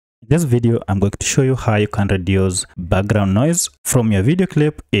In this video, I'm going to show you how you can reduce background noise from your video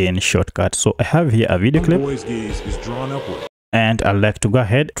clip in Shotcut. So I have here a video clip and I'd like to go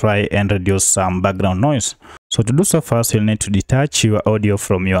ahead, try and reduce some background noise. So to do so, first you'll need to detach your audio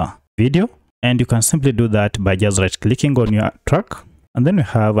from your video, and you can simply do that by just right clicking on your track, and then we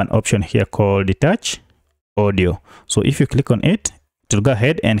have an option here called detach audio. So if you click on it, it will go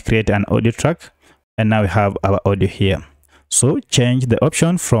ahead and create an audio track, and now we have our audio here. So change the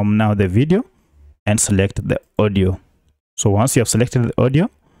option from now the video and select the audio. So once you have selected the audio,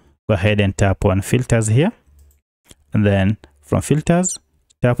 go ahead and tap on filters here, and then from filters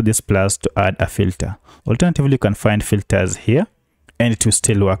tap this plus to add a filter. Alternatively, you can find filters here and it will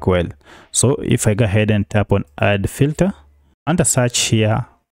still work well. So if I go ahead and tap on add filter, under search here,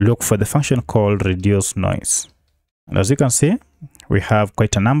 look for the function called reduce noise. And as you can see, we have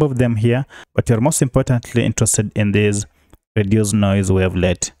quite a number of them here, but you're most importantly interested in this reduce noise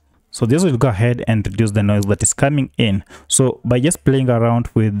wavelet. So this will go ahead and reduce the noise that is coming in. So by just playing around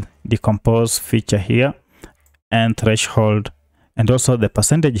with the compose feature here and threshold and also the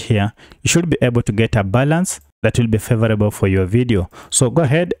percentage here, you should be able to get a balance that will be favorable for your video. So go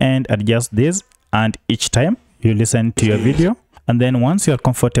ahead and adjust this, and each time you listen to your video, and then once you are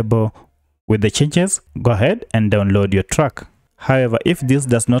comfortable with the changes, go ahead and download your track. However, if this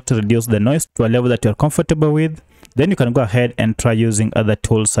does not reduce the noise to a level that you're comfortable with, then you can go ahead and try using other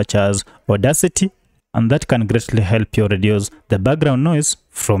tools such as Audacity, and that can greatly help you reduce the background noise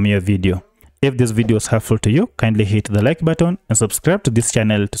from your video. If this video is helpful to you, kindly hit the like button and subscribe to this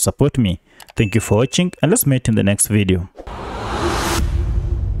channel to support me. Thank you for watching, and let's meet in the next video.